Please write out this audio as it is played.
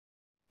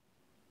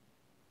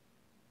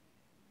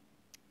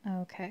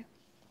Okay,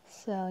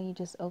 so you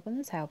just open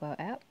the Taobao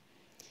app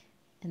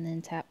and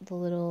then tap the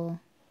little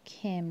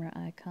camera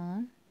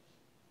icon.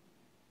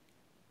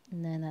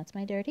 And then that's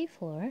my dirty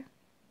floor.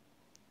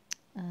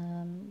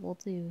 We'll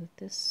do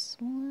this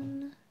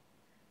one.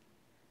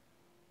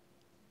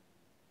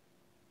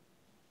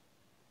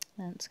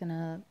 That's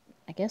gonna,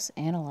 I guess,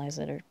 analyze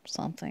it or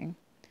something.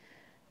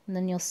 And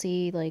then you'll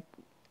see, like,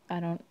 I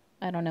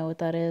don't know what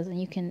that is.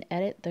 And you can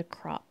edit the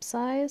crop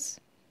size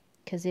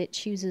because it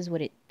chooses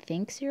what it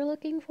thinks you're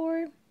looking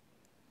for,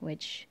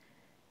 which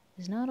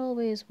is not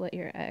always what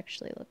you're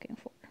actually looking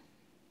for.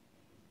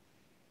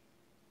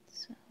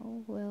 So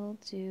we'll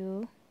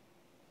do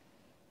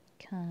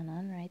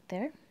Canon right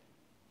there.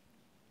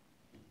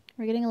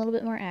 We're getting a little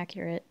bit more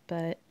accurate,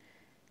 but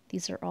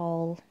these are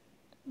all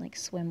like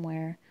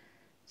swimwear.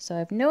 So I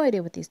have no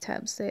idea what these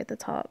tabs say at the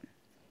top.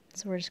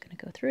 So we're just going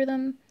to go through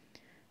them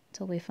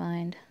until we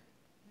find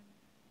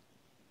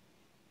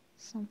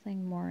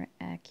something more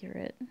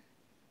accurate.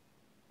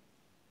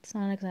 It's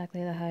not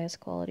exactly the highest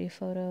quality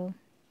photo,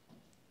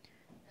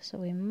 so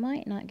we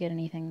might not get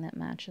anything that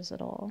matches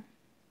at all.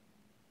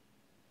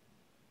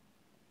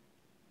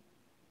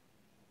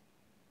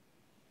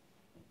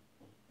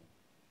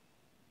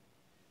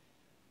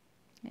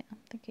 Yeah, I'm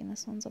thinking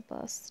this one's a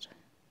bust.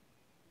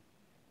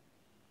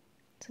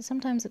 So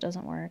sometimes it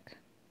doesn't work,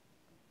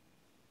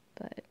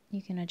 but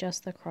you can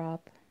adjust the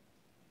crop.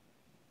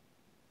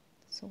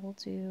 So we'll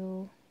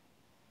do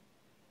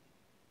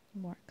a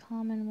more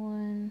common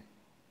one.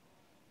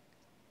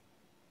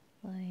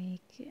 Like,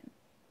 here,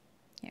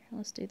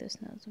 let's do this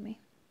Nozomi.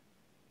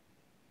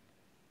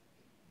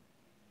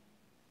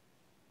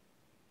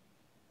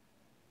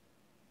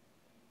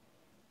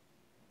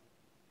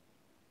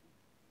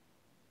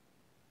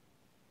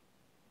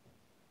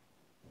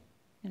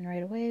 And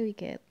right away we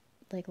get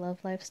like love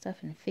life stuff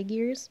and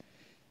figures.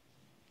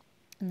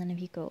 And then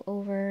if you go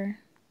over,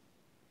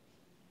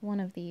 one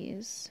of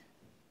these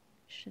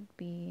should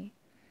be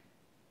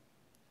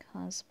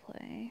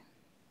cosplay.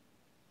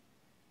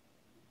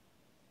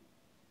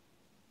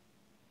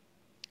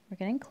 We're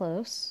getting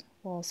close.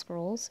 Wall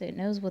scrolls. It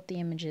knows what the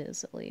image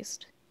is, at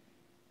least.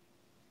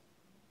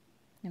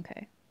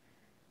 Okay.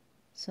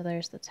 So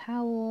there's the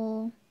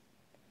towel.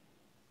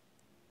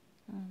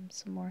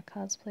 Some more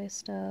cosplay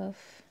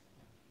stuff.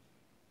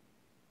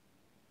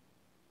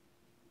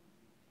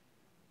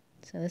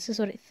 So this is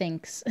what it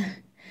thinks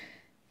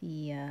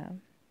the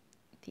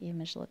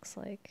image looks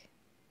like.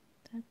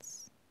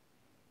 That's,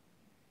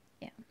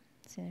 yeah.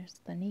 See, there's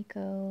the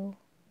Nico.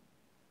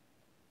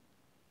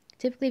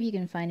 Typically, if you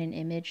can find an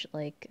image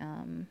like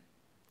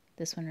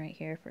this one right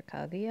here for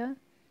Kaguya,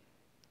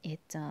 it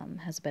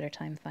has a better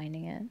time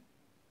finding it.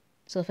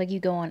 So if like you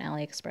go on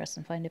AliExpress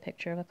and find a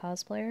picture of a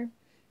cosplayer,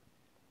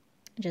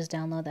 just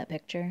download that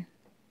picture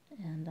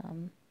and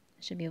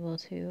it should be able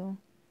to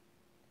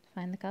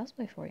find the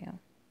cosplay for you.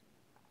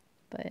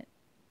 But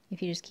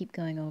if you just keep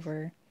going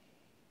over,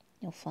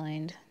 you'll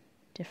find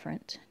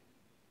different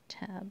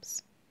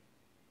tabs.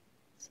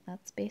 So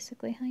that's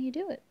basically how you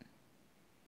do it.